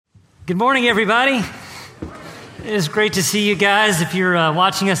Good morning, everybody. It is great to see you guys. If you're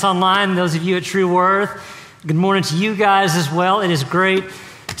watching us online, those of you at True Worth, good morning to you guys as well. It is great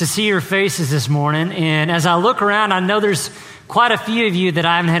to see your faces this morning. And as I look around, I know there's quite a few of you that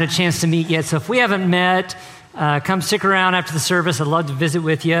I haven't had a chance to meet yet. So if we haven't met, come stick around after the service. I'd love to visit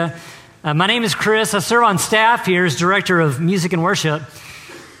with you. My name is Chris. I serve on staff here as Director of Music and Worship.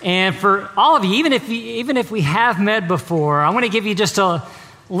 And for all of you, even if we have met before, I want to give you just a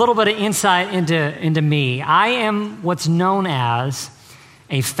little bit of insight into me. I am what's known as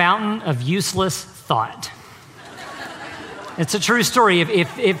a fountain of useless thought. It's a true story.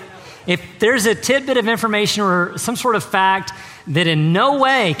 If there's a tidbit of information or some sort of fact that in no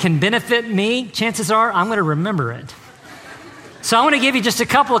way can benefit me, chances are I'm going to remember it. So I want to give you just a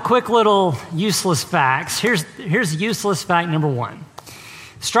couple of quick little useless facts. Here's useless fact number one.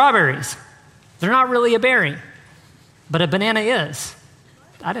 Strawberries, they're not really a berry, but a banana is.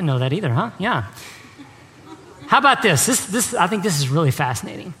 I didn't know that either, huh? Yeah. How about this? This I think this is really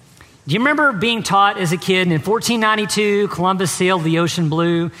fascinating. Do you remember being taught as a kid in 1492, Columbus sailed the ocean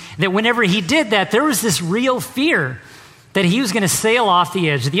blue, that whenever he did that, there was this real fear that he was going to sail off the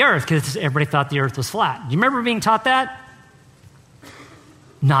edge of the earth because everybody thought the earth was flat. Do you remember being taught that?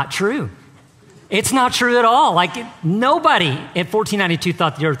 Not true. It's not true at all. Nobody at 1492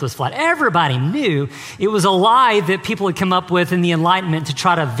 thought the earth was flat. Everybody knew it was a lie that people had come up with in the Enlightenment to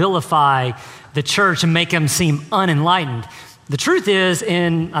try to vilify the church and make them seem unenlightened. The truth is, I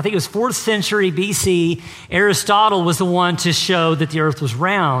think it was 4th century BC, Aristotle was the one to show that the earth was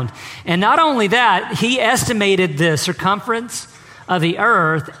round. And not only that, he estimated the circumference of the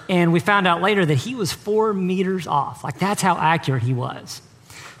earth, and we found out later that he was 4 meters off. That's how accurate he was.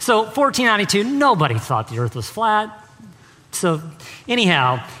 So 1492, nobody thought the earth was flat. So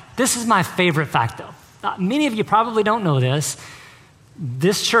anyhow, this is my favorite fact though. Many of you probably don't know this.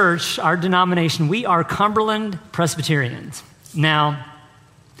 This church, our denomination, we are Cumberland Presbyterians. Now,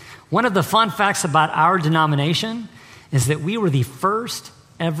 one of the fun facts about our denomination is that we were the first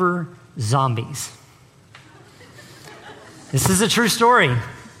ever zombies. This is a true story,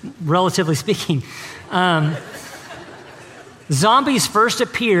 relatively speaking. Zombies first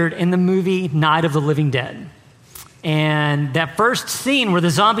appeared in the movie Night of the Living Dead. And that first scene where the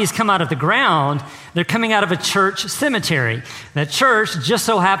zombies come out of the ground, they're coming out of a church cemetery. That church just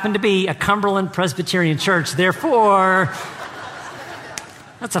so happened to be a Cumberland Presbyterian church. Therefore,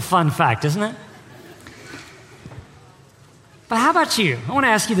 that's a fun fact, isn't it? But how about you? I want to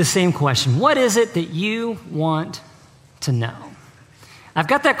ask you the same question. What is it that you want to know? I've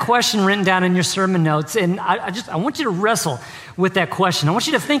got that question written down in your sermon notes, and I want you to wrestle with that question. I want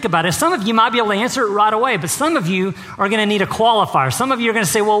you to think about it. Some of you might be able to answer it right away, but some of you are going to need a qualifier. Some of you are going to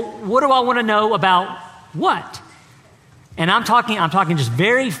say, well, what do I want to know about what? And I'm talking just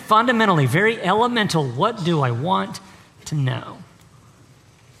very fundamentally, very elemental, what do I want to know?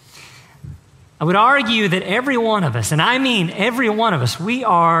 I would argue that every one of us, and I mean every one of us, we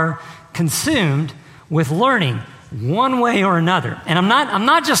are consumed with learning one way or another. And I'm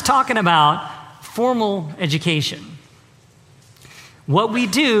not just talking about formal education. What we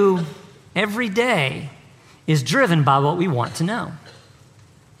do every day is driven by what we want to know.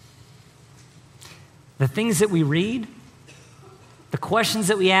 The things that we read, the questions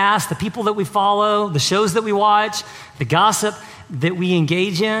that we ask, the people that we follow, the shows that we watch, the gossip that we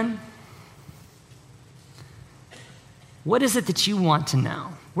engage in. What is it that you want to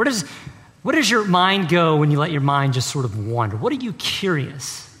know? Where does your mind go when you let your mind just sort of wander? What are you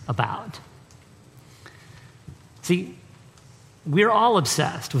curious about? See, we're all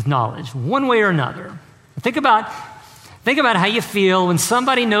obsessed with knowledge, one way or another. Think about how you feel when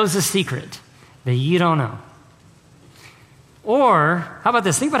somebody knows a secret that you don't know. Or, how about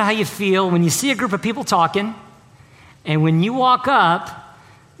this? Think about how you feel when you see a group of people talking, and when you walk up,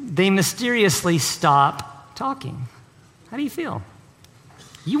 they mysteriously stop talking. How do you feel?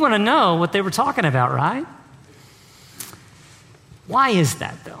 You want to know what they were talking about, right? Why is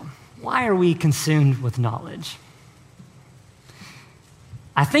that, though? Why are we consumed with knowledge?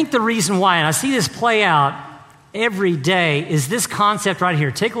 I think the reason why, and I see this play out every day, is this concept right here.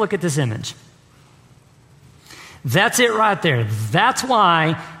 Take a look at this image. That's it right there. That's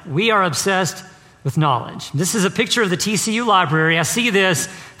why we are obsessed with knowledge. This is a picture of the TCU library. I see this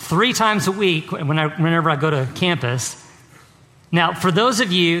 3 times a week whenever I go to campus. Now, for those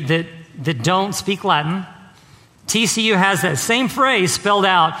of you that don't speak Latin, TCU has that same phrase spelled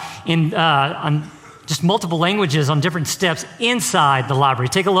out in on just multiple languages on different steps inside the library.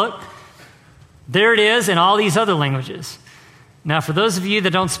 Take a look. There it is in all these other languages. Now, for those of you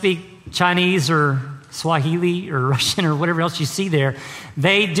that don't speak Chinese or Swahili or Russian or whatever else you see there,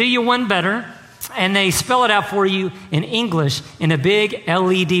 they do you one better, and they spell it out for you in English in a big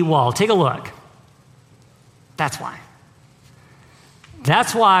LED wall. Take a look. That's why.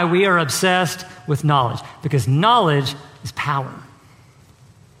 That's why we are obsessed with knowledge, because knowledge is power.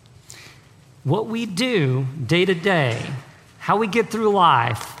 What we do day to day, how we get through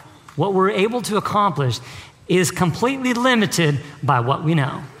life, what we're able to accomplish is completely limited by what we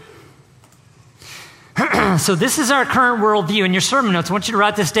know. So this is our current worldview. In your sermon notes, I want you to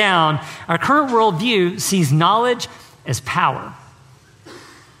write this down. Our current worldview sees knowledge as power.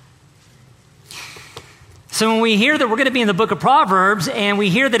 So when we hear that we're going to be in the book of Proverbs and we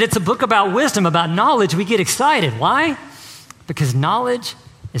hear that it's a book about wisdom, about knowledge, we get excited. Why? Because knowledge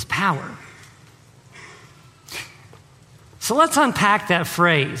is power. So let's unpack that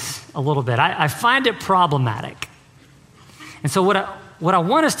phrase a little bit. I find it problematic. And so what I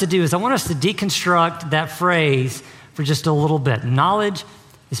want us to do is I want us to deconstruct that phrase for just a little bit. Knowledge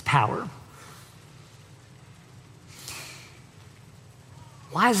is power.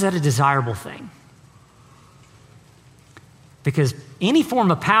 Why is that a desirable thing? Because any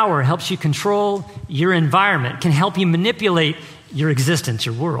form of power helps you control your environment, can help you manipulate your existence,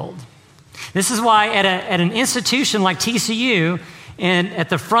 your world. This is why at an institution like TCU, and at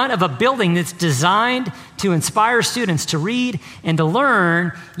the front of a building that's designed to inspire students to read and to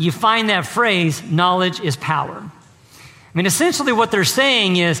learn, you find that phrase, knowledge is power. I mean, essentially what they're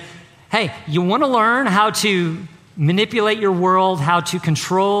saying is, hey, you want to learn how to manipulate your world, how to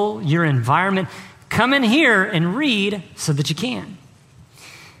control your environment, come in here and read so that you can.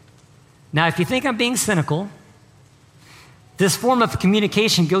 Now, if you think I'm being cynical, this form of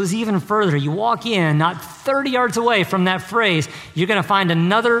communication goes even further. You walk in, not 30 yards away from that phrase, you're going to find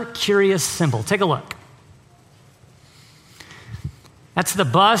another curious symbol. Take a look. That's the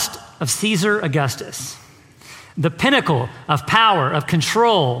bust of Caesar Augustus, the pinnacle of power, of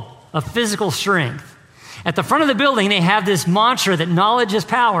control, of physical strength. At the front of the building, they have this mantra that knowledge is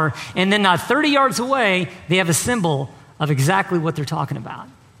power, and then not 30 yards away, they have a symbol of exactly what they're talking about.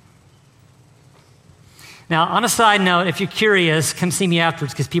 Now, on a side note, if you're curious, come see me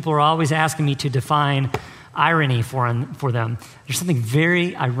afterwards, because people are always asking me to define irony for them. There's something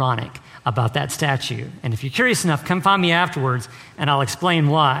very ironic about that statue. And if you're curious enough, come find me afterwards, and I'll explain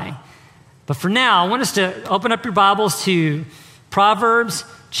why. But for now, I want us to open up your Bibles to Proverbs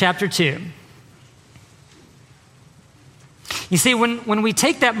chapter 2. You see, when we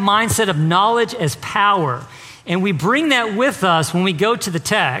take that mindset of knowledge as power, and we bring that with us when we go to the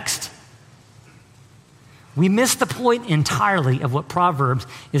text, we miss the point entirely of what Proverbs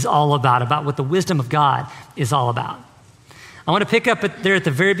is all about what the wisdom of God is all about. I want to pick up there at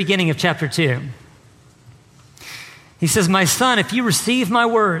the very beginning of chapter 2. He says, "My son, if you receive my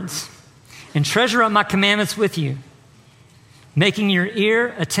words and treasure up my commandments with you, making your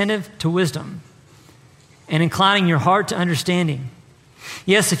ear attentive to wisdom and inclining your heart to understanding.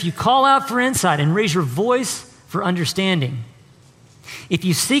 Yes, if you call out for insight and raise your voice for understanding, if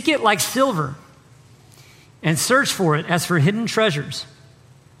you seek it like silver and search for it as for hidden treasures,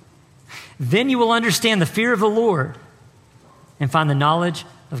 then you will understand the fear of the Lord and find the knowledge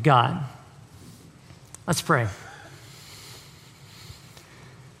of God." Let's pray.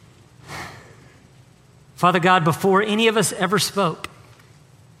 Father God, before any of us ever spoke,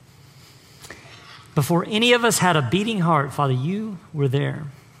 before any of us had a beating heart, Father, you were there.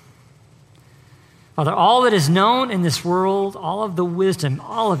 Father, all that is known in this world, all of the wisdom,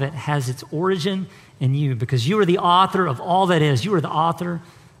 all of it has its origin in you, because you are the author of all that is. You are the author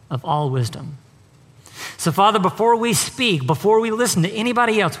of all wisdom. So, Father, before we speak, before we listen to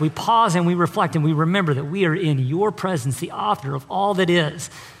anybody else, we pause and we reflect and we remember that we are in your presence, the author of all that is,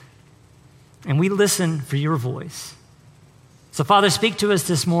 and we listen for your voice. So, Father, speak to us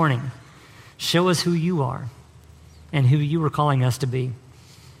this morning. Show us who you are and who you are calling us to be.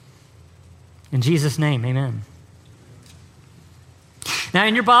 In Jesus' name, amen. Now,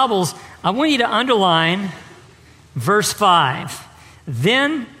 in your Bibles, I want you to underline verse 5.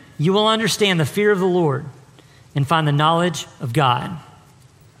 Then you will understand the fear of the Lord and find the knowledge of God.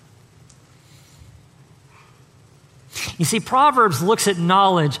 You see, Proverbs looks at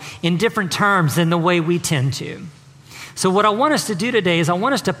knowledge in different terms than the way we tend to. So what I want us to do today is I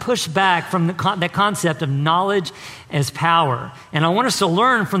want us to push back from that concept of knowledge as power. And I want us to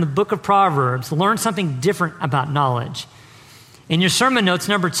learn from the book of Proverbs, learn something different about knowledge. In your sermon notes,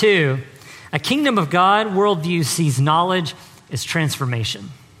 number 2, a kingdom of God worldview sees knowledge as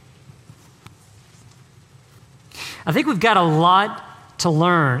transformation. I think we've got a lot to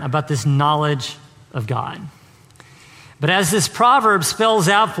learn about this knowledge of God. But as this proverb spells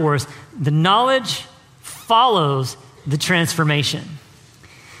out for us, the knowledge follows the transformation.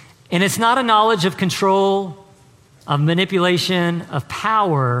 And it's not a knowledge of control, of manipulation, of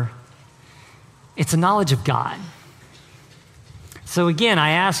power. It's a knowledge of God. So again,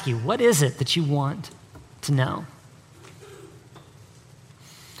 I ask you, what is it that you want to know?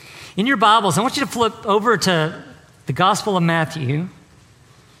 In your Bibles, I want you to flip over to the Gospel of Matthew.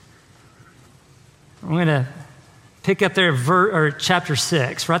 I'm going to pick up there chapter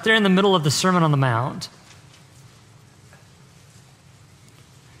 6, right there in the middle of the Sermon on the Mount.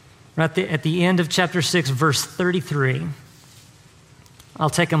 Right at the end of chapter 6, verse 33. I'll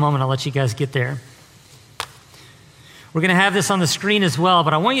take a moment. I'll let you guys get there. We're going to have this on the screen as well,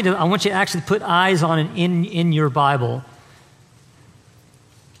 but I want you to actually put eyes on it in your Bible.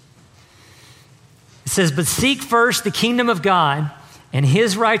 It says, "But seek first the kingdom of God and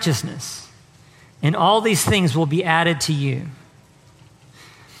his righteousness, and all these things will be added to you."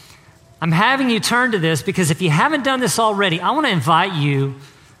 I'm having you turn to this because if you haven't done this already, I want to invite you,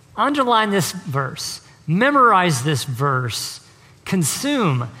 underline this verse, memorize this verse,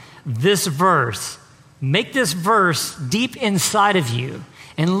 consume this verse, make this verse deep inside of you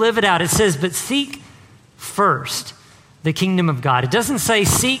and live it out. It says, "But seek first the kingdom of God." It doesn't say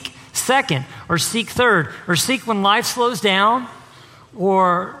seek second or seek third or seek when life slows down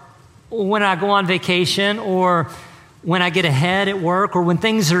or when I go on vacation or when I get ahead at work or when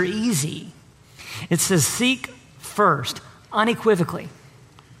things are easy. It says seek first, unequivocally.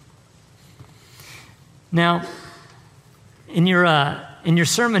 Now, in your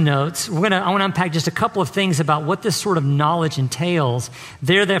sermon notes, I want to unpack just a couple of things about what this sort of knowledge entails.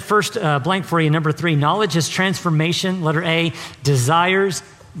 There, that first blank for you, number 3, knowledge is transformation. Letter A, desires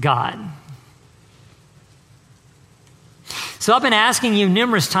God. So I've been asking you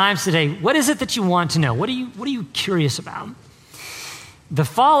numerous times today, what is it that you want to know? What are you curious about? The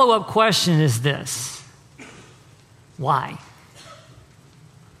follow-up question is this: why?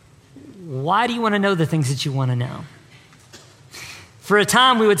 Why do you want to know the things that you want to know? For a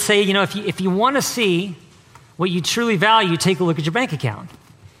time, we would say, if you want to see what you truly value, take a look at your bank account.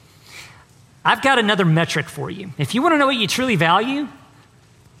 I've got another metric for you. If you want to know what you truly value,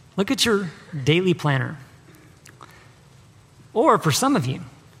 look at your daily planner. Or for some of you,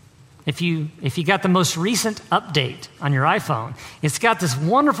 if you got the most recent update on your iPhone, it's got this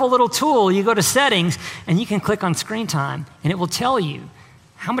wonderful little tool. You go to settings and you can click on screen time and it will tell you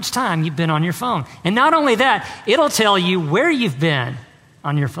how much time you've been on your phone. And not only that, it'll tell you where you've been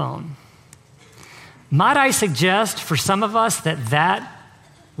on your phone. Might I suggest for some of us that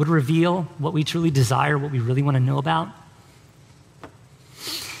would reveal what we truly desire, what we really want to know about?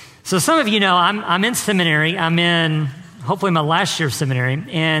 So some of you know I'm in seminary. I'm in hopefully my last year of seminary.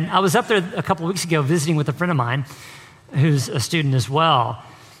 And I was up there a couple of weeks ago visiting with a friend of mine who's a student as well.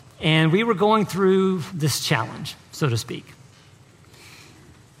 And we were going through this challenge, so to speak.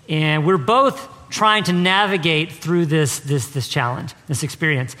 And we're both trying to navigate through this challenge, this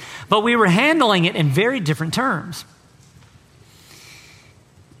experience. But we were handling it in very different terms.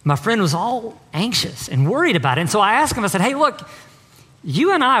 My friend was all anxious and worried about it. And so I asked him, I said, "Hey, look,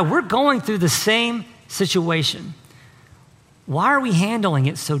 you and I, we're going through the same situation. Why are we handling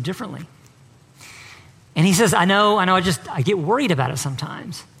it so differently?" And he says, I know, I get worried about it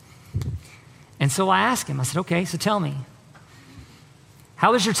sometimes. And so I asked him, I said, "Okay, so tell me,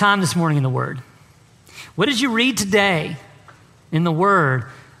 how was your time this morning in the Word? What did you read today in the Word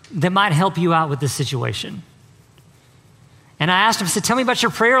that might help you out with this situation?" And I asked him, I said, "Tell me about your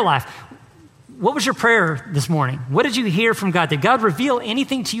prayer life. What was your prayer this morning? What did you hear from God? Did God reveal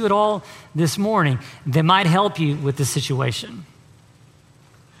anything to you at all this morning that might help you with this situation?"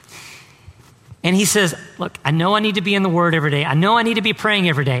 And he says, "Look, I know I need to be in the Word every day. I know I need to be praying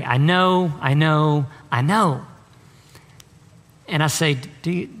every day. I know. And I say,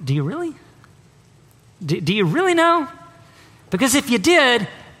 do you really? Do you really know? Because if you did,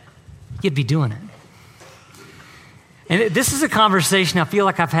 you'd be doing it." And this is a conversation I feel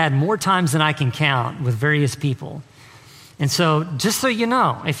like I've had more times than I can count with various people. And so just so you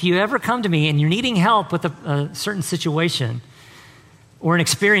know, if you ever come to me and you're needing help with a certain situation or an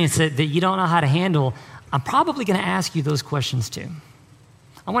experience that you don't know how to handle, I'm probably going to ask you those questions too.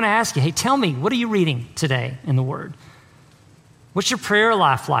 I want to ask you, hey, tell me, what are you reading today in the Word? What's your prayer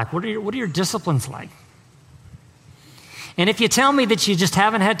life like? What are your disciplines like? And if you tell me that you just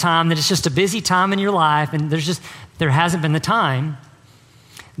haven't had time, that it's just a busy time in your life and there hasn't been the time,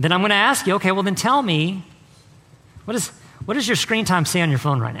 then I'm going to ask you, okay, well then tell me, what does your screen time say on your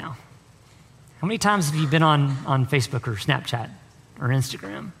phone right now? How many times have you been on Facebook or Snapchat or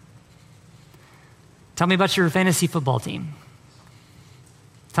Instagram? Tell me about your fantasy football team.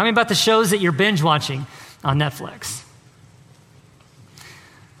 Tell me about the shows that you're binge watching. on Netflix.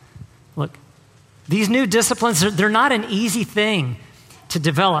 Look, these new disciplines, they're not an easy thing to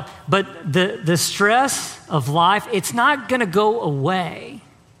develop, but the stress of life, it's not going to go away.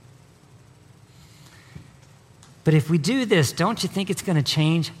 But if we do this, don't you think it's going to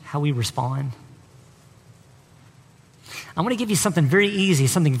change how we respond? I want to give you something very easy,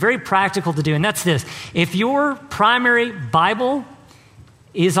 something very practical to do, and that's this. If your primary Bible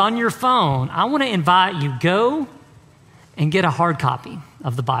is on your phone, I want to invite you, go and get a hard copy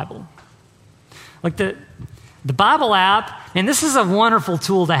of the Bible. Like the Bible app, and this is a wonderful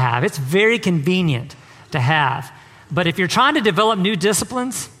tool to have. It's very convenient to have. But if you're trying to develop new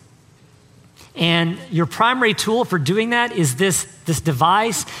disciplines, and your primary tool for doing that is this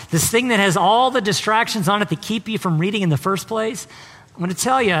device, this thing that has all the distractions on it that keep you from reading in the first place, I'm going to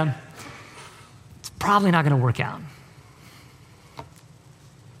tell you, it's probably not going to work out.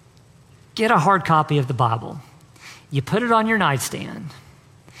 Get a hard copy of the Bible. You put it on your nightstand.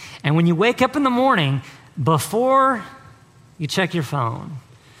 And when you wake up in the morning, before you check your phone,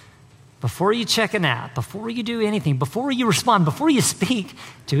 before you check an app, before you do anything, before you respond, before you speak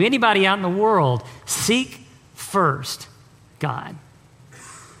to anybody out in the world, seek first God.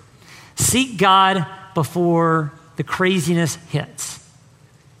 Seek God before the craziness hits.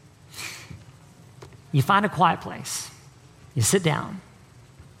 You find a quiet place. You sit down.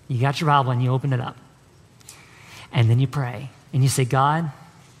 You got your Bible and you open it up. And then you pray. And you say, God,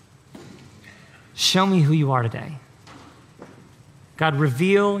 show me who you are today. God,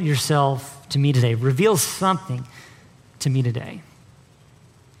 reveal yourself to me today. Reveal something to me today.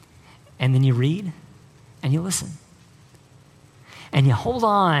 And then you read and you listen. And you hold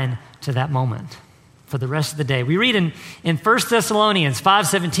on to that moment for the rest of the day. We read in 1 Thessalonians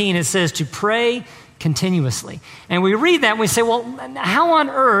 5:17, it says to pray continuously. And we read that and we say, well, how on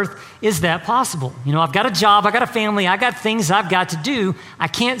earth is that possible? You know, I've got a job, I've got a family, I've got things I've got to do. I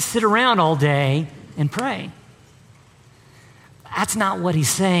can't sit around all day and pray. That's not what he's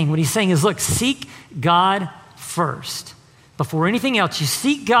saying. What he's saying is, look, seek God first. Before anything else, you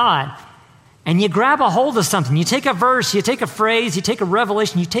seek God and you grab a hold of something. You take a verse, you take a phrase, you take a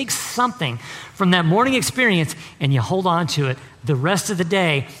revelation, you take something from that morning experience and you hold on to it the rest of the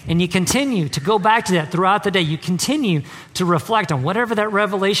day. And you continue to go back to that throughout the day. You continue to reflect on whatever that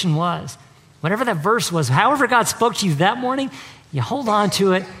revelation was, whatever that verse was, however God spoke to you that morning, you hold on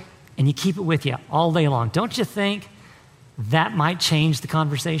to it and you keep it with you all day long. Don't you think that might change the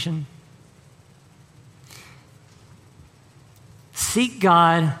conversation? Seek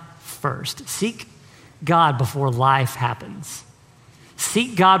God first. Seek God before life happens.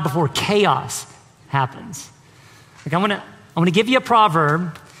 Seek God before chaos happens. Like I'm gonna give you a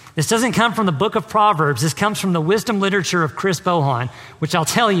proverb. This doesn't come from the book of Proverbs. This comes from the wisdom literature of Chris Bohan, which I'll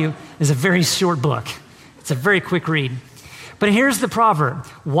tell you is a very short book. It's a very quick read. But here's the proverb.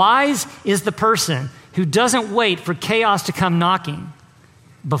 Wise is the person who doesn't wait for chaos to come knocking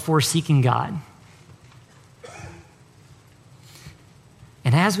before seeking God.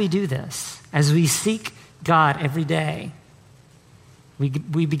 And as we do this, as we seek God every day,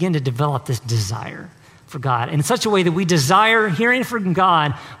 we begin to develop this desire for God in such a way that we desire hearing from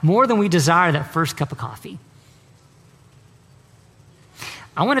God more than we desire that first cup of coffee.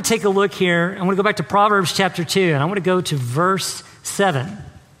 I want to take a look here. I want to go back to Proverbs chapter 2, and I want to go to verse 7.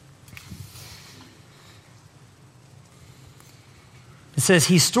 It says,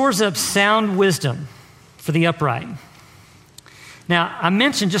 he stores up sound wisdom for the upright. Now, I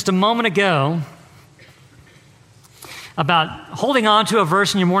mentioned just a moment ago about holding on to a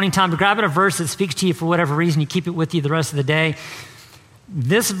verse in your morning time, grabbing a verse that speaks to you for whatever reason, you keep it with you the rest of the day.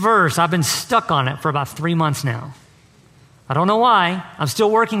 This verse, I've been stuck on it for about 3 months now. I don't know why. I'm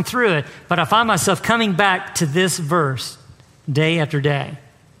still working through it, but I find myself coming back to this verse day after day.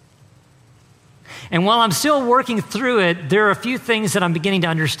 And while I'm still working through it, there are a few things that I'm beginning to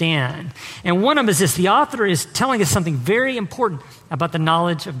understand. And one of them is this. The author is telling us something very important about the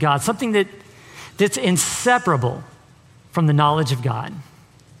knowledge of God, something that's inseparable from the knowledge of God.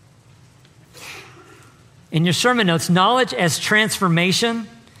 In your sermon notes, knowledge as transformation,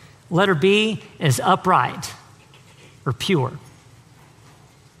 letter B, is upright or pure.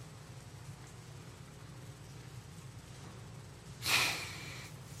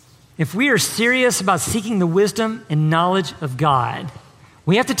 If we are serious about seeking the wisdom and knowledge of God,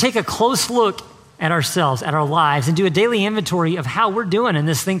 we have to take a close look at ourselves, at our lives, and do a daily inventory of how we're doing in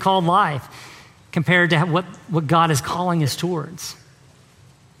this thing called life compared to what God is calling us towards.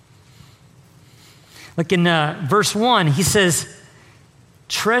 Like in verse 1, he says,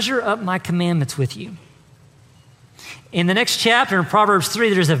 treasure up my commandments with you. In the next chapter, in Proverbs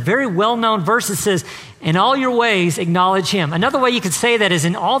 3, there's a very well-known verse that says, In all your ways, acknowledge him. Another way you could say that is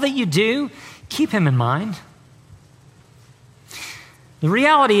in all that you do, keep him in mind. The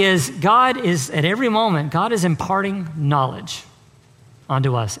reality is God is, at every moment, God is imparting knowledge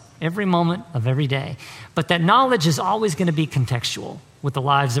onto us every moment of every day. But that knowledge is always going to be contextual with the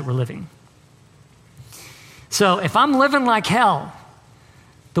lives that we're living. So if I'm living like hell,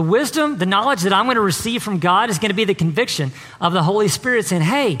 the wisdom, the knowledge that I'm going to receive from God is going to be the conviction of the Holy Spirit saying,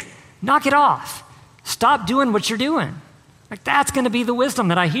 hey, knock it off. Stop doing what you're doing. Like, that's going to be the wisdom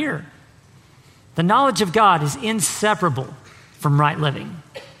that I hear. The knowledge of God is inseparable from right living.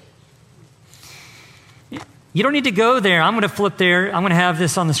 You don't need to go there. I'm going to flip there. I'm going to have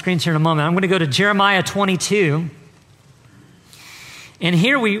this on the screen here in a moment. I'm going to go to Jeremiah 22. And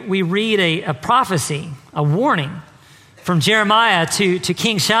here we read a prophecy, a warning from Jeremiah to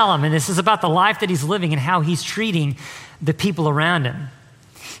King Shallum. And this is about the life that he's living and how he's treating the people around him.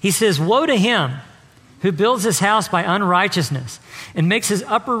 He says, woe to him who builds his house by unrighteousness and makes his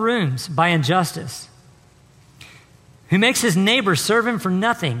upper rooms by injustice, who makes his neighbor serve him for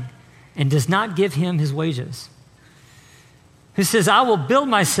nothing and does not give him his wages, who says, I will build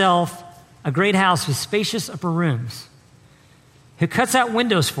myself a great house with spacious upper rooms, who cuts out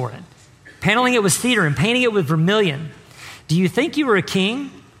windows for it, paneling it with cedar and painting it with vermilion. Do you think you are a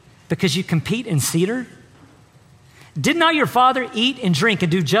king because you compete in cedar? Did not your father eat and drink and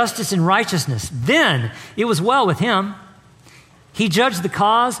do justice and righteousness? Then it was well with him. He judged the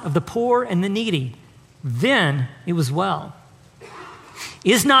cause of the poor and the needy. Then it was well.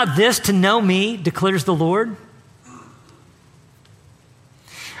 Is not this to know me, declares the Lord?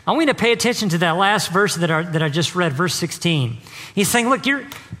 I want you to pay attention to that last verse that I just read, verse 16. He's saying, look,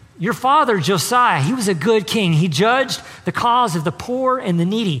 your father, Josiah, he was a good king. He judged the cause of the poor and the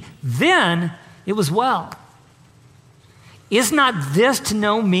needy. Then it was well. Is not this to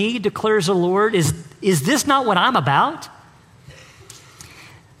know me, declares the Lord? Is this not what I'm about?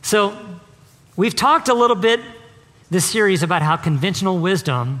 So we've talked a little bit this series about how conventional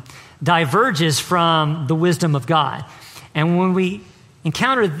wisdom diverges from the wisdom of God. And when we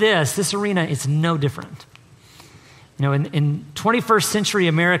encounter this arena is no different. You know, in 21st century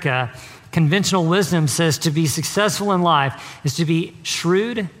America, conventional wisdom says to be successful in life is to be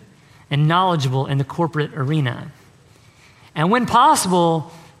shrewd and knowledgeable in the corporate arena. And when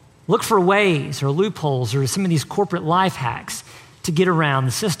possible, look for ways or loopholes or some of these corporate life hacks to get around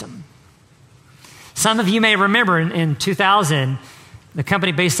the system. Some of you may remember in 2000, the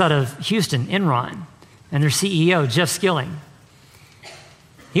company based out of Houston, Enron, and their CEO, Jeff Skilling.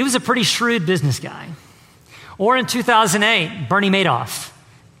 He was a pretty shrewd business guy. Or in 2008, Bernie Madoff.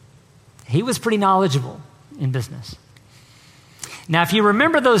 He was pretty knowledgeable in business. Now, if you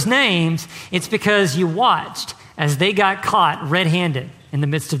remember those names, it's because you watched as they got caught red-handed in the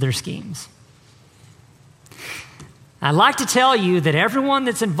midst of their schemes. I'd like to tell you that everyone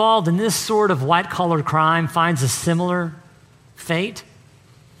that's involved in this sort of white-collar crime finds a similar fate.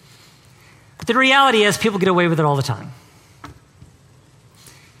 But the reality is people get away with it all the time.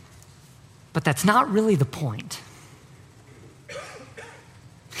 But that's not really the point.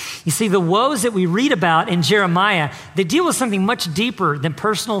 You see, the woes that we read about in Jeremiah, they deal with something much deeper than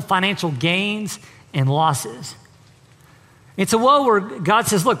personal financial gains and losses. It's a woe where God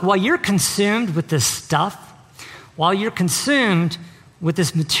says, look, while you're consumed with this stuff, while you're consumed with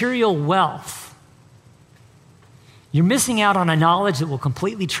this material wealth, you're missing out on a knowledge that will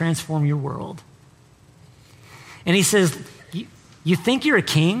completely transform your world. And he says, you think you're a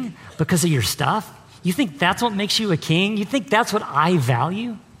king because of your stuff? You think that's what makes you a king? You think that's what I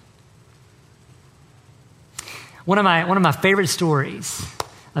value? One of my favorite stories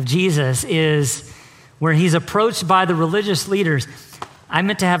of Jesus is where he's approached by the religious leaders. I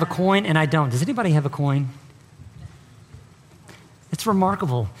meant to have a coin and I don't. Does anybody have a coin? It's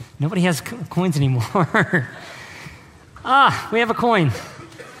remarkable. Nobody has coins anymore. We have a coin.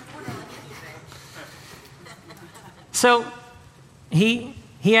 So he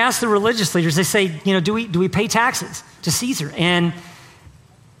asked the religious leaders, they say, do we pay taxes to Caesar? And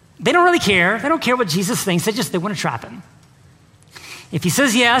they don't really care. They don't care what Jesus thinks. They want to trap him. If he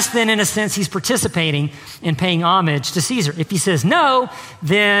says yes, then in a sense, he's participating in paying homage to Caesar. If he says no,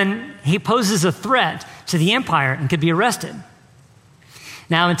 then he poses a threat to the empire and could be arrested.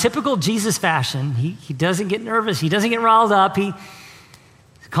 Now, in typical Jesus fashion, he doesn't get nervous. He doesn't get riled up. He's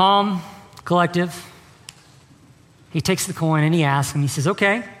calm, collective. He takes the coin and he asks him, he says,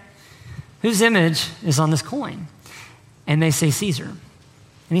 okay, whose image is on this coin? And they say Caesar.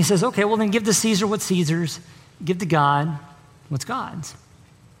 And he says, okay, well then give to Caesar what's Caesar's, give to God what's God's.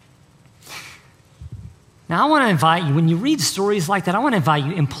 Now, I want to invite you, when you read stories like that, I want to invite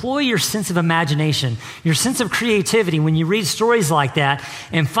you, employ your sense of imagination, your sense of creativity when you read stories like that,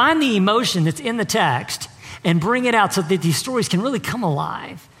 and find the emotion that's in the text and bring it out so that these stories can really come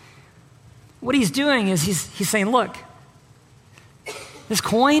alive. What he's doing is he's saying, look, this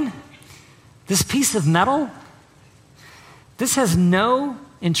coin, this piece of metal, this has no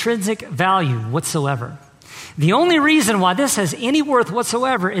intrinsic value whatsoever. The only reason why this has any worth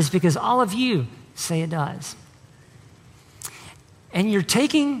whatsoever is because all of you say it does. And you're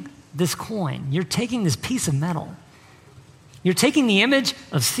taking this coin, you're taking this piece of metal, you're taking the image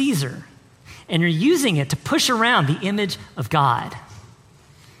of Caesar, and you're using it to push around the image of God.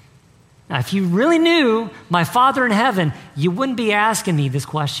 Now, if you really knew my Father in heaven, you wouldn't be asking me this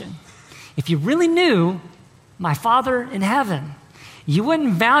question. If you really knew my Father in heaven, you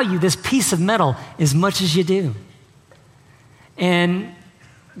wouldn't value this piece of metal as much as you do. And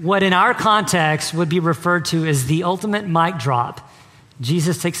what in our context would be referred to as the ultimate mic drop.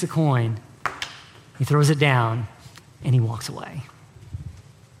 Jesus takes the coin, he throws it down, and he walks away.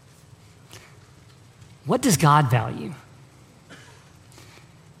 What does God value?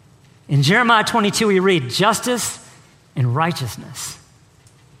 In Jeremiah 22, we read justice and righteousness.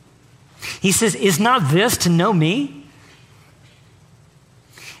 He says, is not this to know me?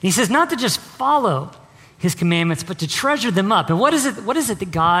 And he says, not to just follow his commandments, but to treasure them up. And what is it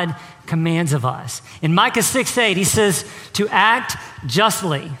that God commands of us? In Micah 6:8, he says to act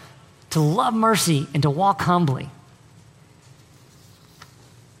justly, to love mercy, and to walk humbly.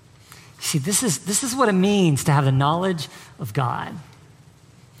 See, this is what it means to have the knowledge of God.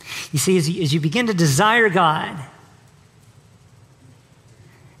 You see, as you begin to desire God,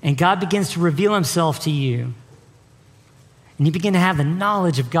 and God begins to reveal himself to you, and you begin to have the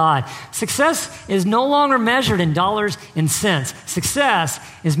knowledge of God, success is no longer measured in dollars and cents. Success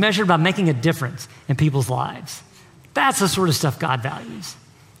is measured by making a difference in people's lives. That's the sort of stuff God values.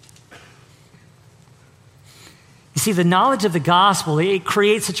 You see, the knowledge of the gospel, it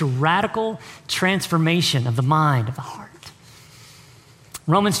creates such a radical transformation of the mind, of the heart.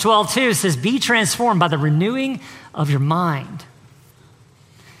 Romans 12:2 says, be transformed by the renewing of your mind.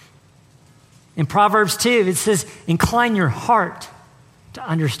 In Proverbs 2, it says, incline your heart to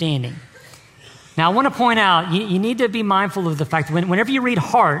understanding. Now, I want to point out, you need to be mindful of the fact that whenever you read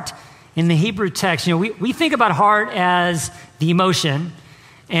heart in the Hebrew text, we think about heart as the emotion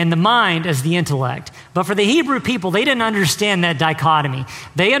and the mind as the intellect. But for the Hebrew people, they didn't understand that dichotomy.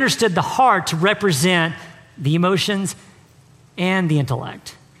 They understood the heart to represent the emotions and the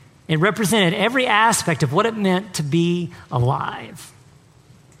intellect. It represented every aspect of what it meant to be alive.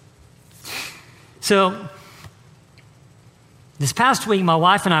 So, this past week, my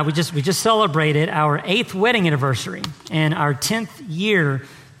wife and I, we just celebrated our 8th wedding anniversary and our 10th year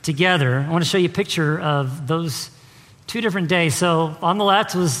together. I want to show you a picture of those 2 different days. So, on the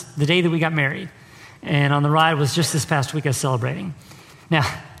left was the day that we got married, and on the right was just this past week I was celebrating. Now,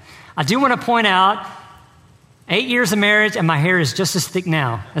 I do want to point out, 8 years of marriage, and my hair is just as thick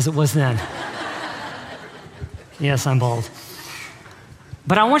now as it was then. Yes, I'm bald.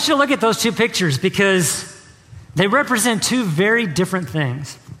 But I want you to look at those 2 pictures because they represent 2 very different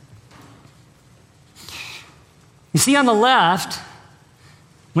things. You see, on the left,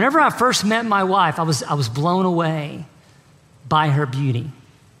 whenever I first met my wife, I was blown away by her beauty.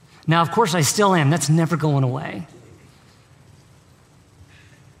 Now, of course, I still am. That's never going away.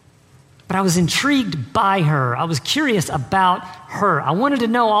 But I was intrigued by her. I was curious about her. I wanted to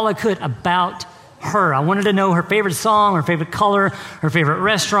know all I could about her. I wanted to know her favorite song, her favorite color, her favorite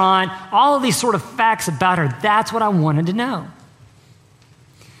restaurant, all of these sort of facts about her. That's what I wanted to know.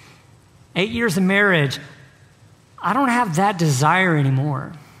 8 years of marriage, I don't have that desire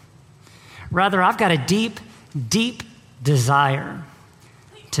anymore. Rather, I've got a deep, deep desire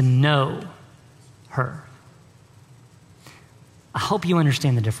to know her. I hope you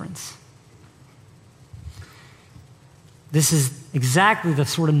understand the difference. This is exactly the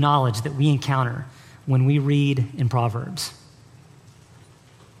sort of knowledge that we encounter when we read in Proverbs.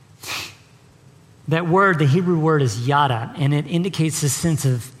 That word, the Hebrew word is yada, and it indicates a sense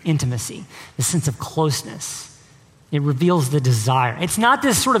of intimacy, a sense of closeness. It reveals the desire. It's not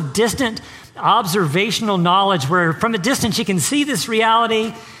this sort of distant observational knowledge where from a distance you can see this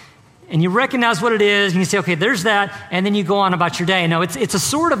reality and you recognize what it is and you say, okay, there's that, and then you go on about your day. No, it's a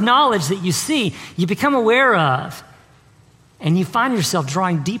sort of knowledge that you see, you become aware of, and you find yourself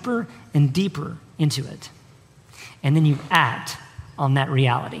drawing deeper and deeper into it. And then you act on that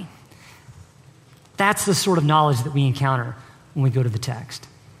reality. That's the sort of knowledge that we encounter when we go to the text.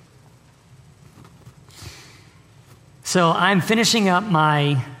 So I'm finishing up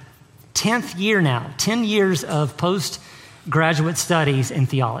my 10th year now, 10 years of postgraduate studies in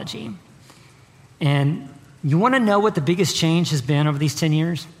theology. And you want to know what the biggest change has been over these 10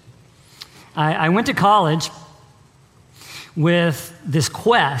 years? I went to college with this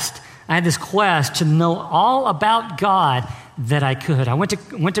quest. I had this quest to know all about God that I could. I went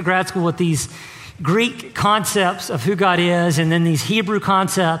to grad school with these Greek concepts of who God is, and then these Hebrew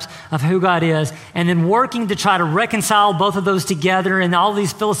concepts of who God is, and then working to try to reconcile both of those together and all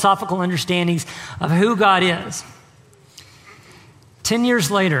these philosophical understandings of who God is. 10 years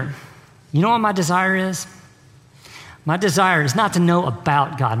later, you know what my desire is? My desire is not to know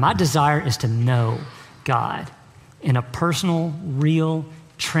about God. My desire is to know God in a personal, real,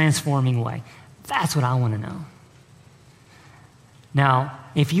 transforming way. That's what I want to know. Now,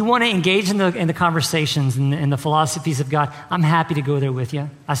 if you want to engage in the conversations and the philosophies of God, I'm happy to go there with you.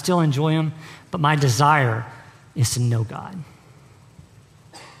 I still enjoy them, but my desire is to know God.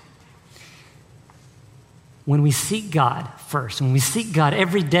 When we seek God first, when we seek God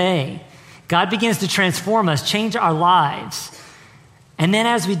every day, God begins to transform us, change our lives. And then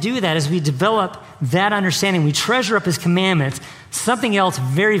as we do that, as we develop that understanding, we treasure up his commandments, something else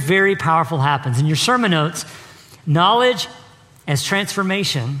very, very powerful happens. In your sermon notes, knowledge as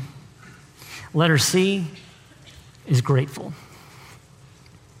transformation, letter C is grateful.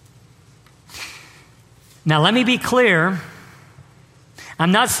 Now, let me be clear.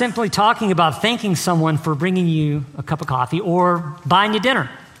 I'm not simply talking about thanking someone for bringing you a cup of coffee or buying you dinner.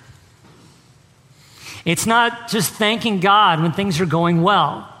 It's not just thanking God when things are going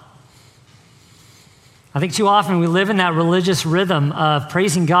well. I think too often we live in that religious rhythm of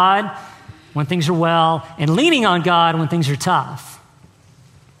praising God when things are well and leaning on God when things are tough.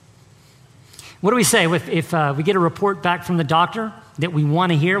 What do we say if we get a report back from the doctor that we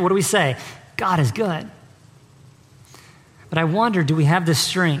want to hear? What do we say? God is good. But I wonder, do we have the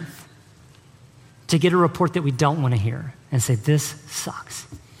strength to get a report that we don't want to hear and say, this sucks,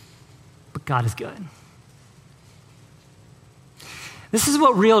 but God is good? This is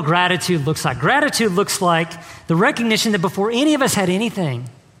what real gratitude looks like. Gratitude looks like the recognition that before any of us had anything,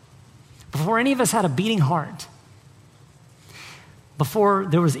 before any of us had a beating heart, before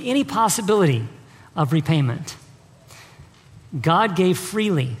there was any possibility of repayment, God gave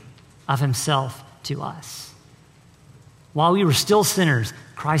freely of himself to us. While we were still sinners,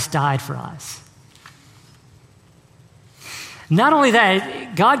 Christ died for us. Not only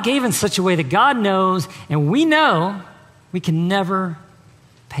that, God gave in such a way that God knows and we know we can never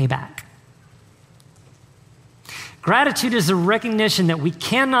pay back. Gratitude is a recognition that we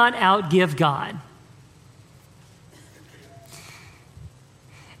cannot outgive God.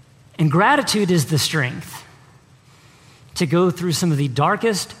 And gratitude is the strength to go through some of the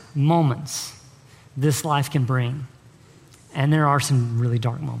darkest moments this life can bring. And there are some really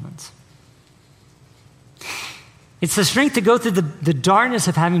dark moments. It's the strength to go through the darkness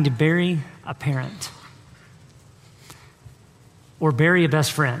of having to bury a parent or bury a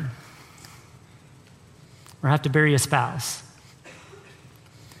best friend or have to bury a spouse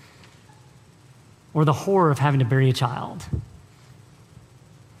or the horror of having to bury a child.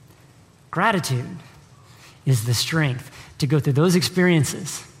 Gratitude is the strength to go through those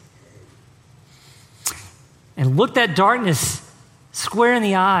experiences and look that darkness square in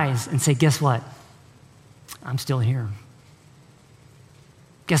the eyes and say, guess what? I'm still here.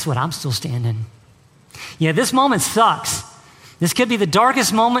 Guess what? I'm still standing. Yeah, this moment sucks. This could be the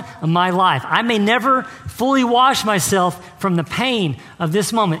darkest moment of my life. I may never fully wash myself from the pain of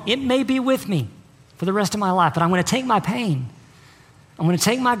this moment. It may be with me for the rest of my life, but I'm going to take my pain. I'm going to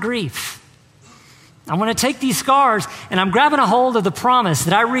take my grief. I'm going to take these scars, and I'm grabbing a hold of the promise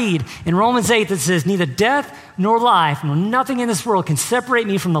that I read in Romans 8 that says, neither death nor life, nor nothing in this world can separate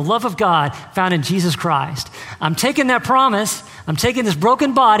me from the love of God found in Jesus Christ. I'm taking that promise, I'm taking this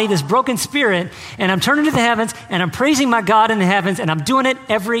broken body, this broken spirit, and I'm turning to the heavens, and I'm praising my God in the heavens, and I'm doing it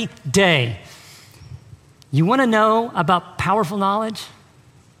every day. You want to know about powerful knowledge?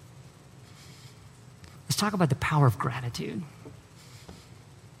 Let's talk about the power of gratitude.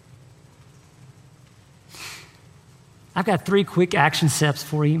 I've got 3 quick action steps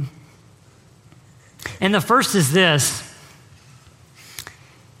for you. And the first is this.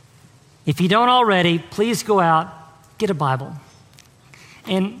 If you don't already, please go out, get a Bible.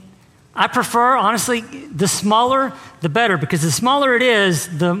 And I prefer, honestly, the smaller, the better, because the smaller it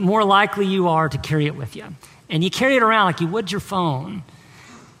is, the more likely you are to carry it with you. And you carry it around like you would your phone.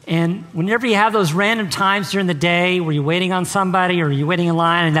 And whenever you have those random times during the day where you're waiting on somebody or you're waiting in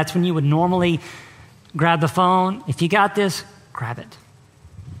line, and that's when you would normally grab the phone. If you got this, grab it.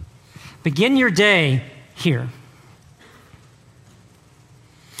 Begin your day here.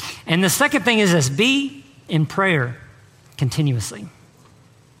 And the second thing is this: be in prayer continuously.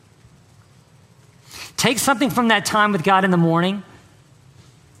 Take something from that time with God in the morning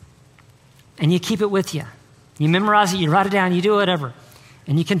and you keep it with you. You memorize it, you write it down, you do whatever.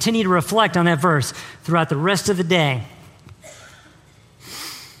 And you continue to reflect on that verse throughout the rest of the day.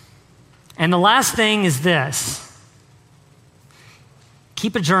 And the last thing is this: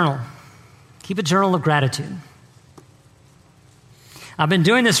 keep a journal. Keep a journal of gratitude. I've been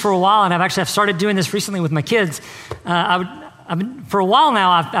doing this for a while, and I've started doing this recently with my kids. For a while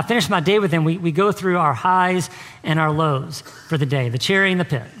now, I finished my day with them. We go through our highs and our lows for the day, the cherry and the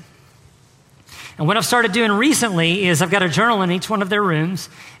pit. And what I've started doing recently is I've got a journal in each one of their rooms,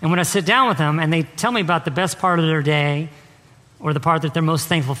 and when I sit down with them and they tell me about the best part of their day or the part that they're most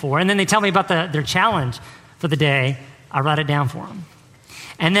thankful for, and then they tell me about their challenge for the day, I write it down for them.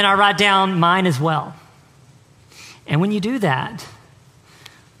 And then I write down mine as well. And when you do that,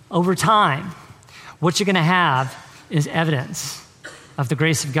 over time, what you're going to have is evidence of the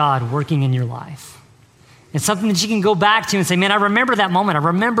grace of God working in your life. It's something that you can go back to and say, man, I remember that moment. I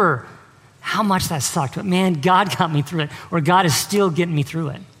remember how much that sucked, but man, God got me through it, or God is still getting me through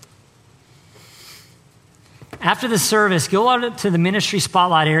it. After the service, go out to the ministry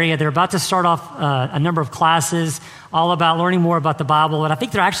spotlight area. They're about to start off a number of classes all about learning more about the Bible, and I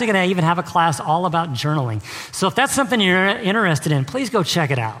think they're actually going to even have a class all about journaling. So if that's something you're interested in, please go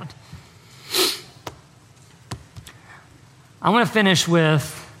check it out. I want to finish with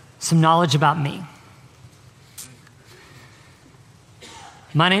some knowledge about me.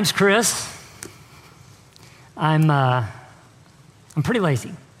 My name's Chris. I'm pretty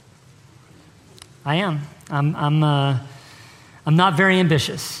lazy. I am. I'm not very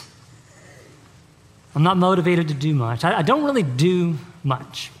ambitious. I'm not motivated to do much. I don't really do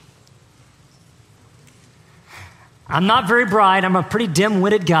much. I'm not very bright. I'm a pretty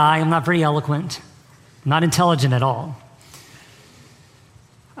dim-witted guy. I'm not very eloquent. I'm not intelligent at all.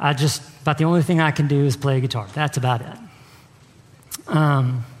 About the only thing I can do is play a guitar. That's about it.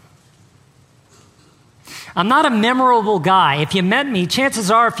 I'm not a memorable guy. If you met me, chances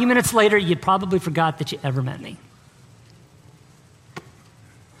are a few minutes later, you probably forgot that you ever met me.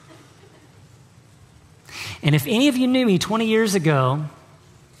 And if any of you knew me 20 years ago,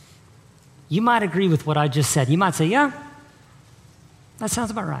 you might agree with what I just said. You might say, yeah, that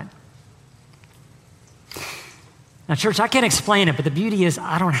sounds about right. Now, church, I can't explain it, but the beauty is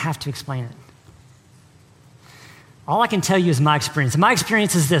I don't have to explain it. All I can tell you is my experience. And my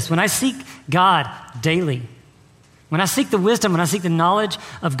experience is this: when I seek God daily, when I seek the wisdom, when I seek the knowledge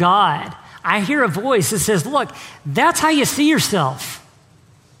of God, I hear a voice that says, look, that's how you see yourself.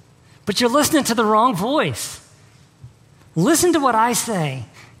 But you're listening to the wrong voice. Listen to what I say.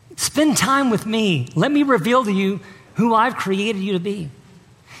 Spend time with me. Let me reveal to you who I've created you to be.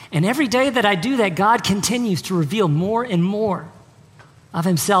 And every day that I do that, God continues to reveal more and more of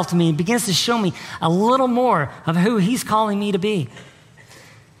himself to me and begins to show me a little more of who he's calling me to be.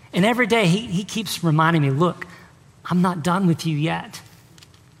 And every day he keeps reminding me, look, I'm not done with you yet.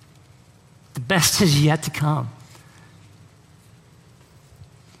 The best is yet to come.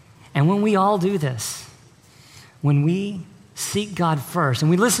 And when we all do this, when we seek God first and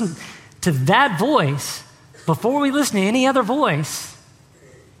we listen to that voice before we listen to any other voice,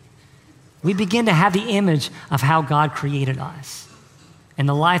 we begin to have the image of how God created us and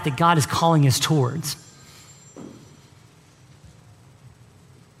the life that God is calling us towards.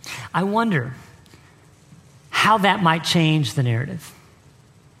 I wonder how that might change the narrative.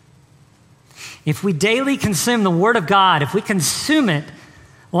 If we daily consume the Word of God, if we consume it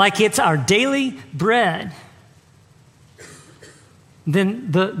like it's our daily bread,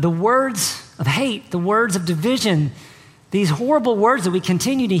 then the words of hate, the words of division, these horrible words that we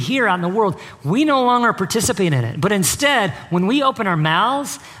continue to hear out in the world, we no longer participate in it. But instead, when we open our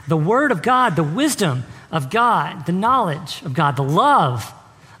mouths, the Word of God, the wisdom of God, the knowledge of God, the love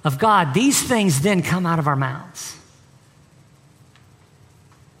of God, these things then come out of our mouths.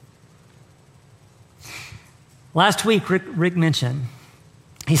 Last week, Rick mentioned,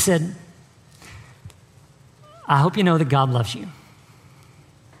 he said, I hope you know that God loves you.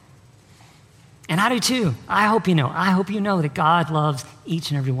 And I do too. I hope you know. I hope you know that God loves each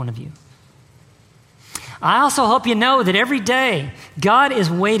and every one of you. I also hope you know that every day God is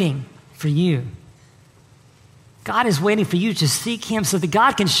waiting for you. God is waiting for you to seek him so that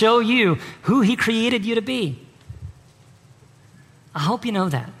God can show you who he created you to be. I hope you know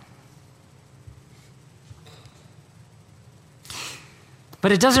that.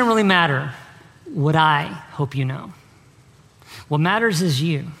 But it doesn't really matter what I hope you know. What matters is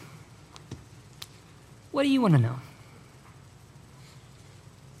you. What do you want to know?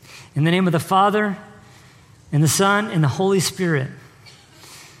 In the name of the Father, and the Son, and the Holy Spirit,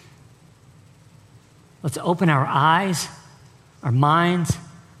 let's open our eyes, our minds,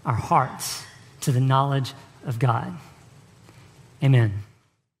 our hearts to the knowledge of God. Amen.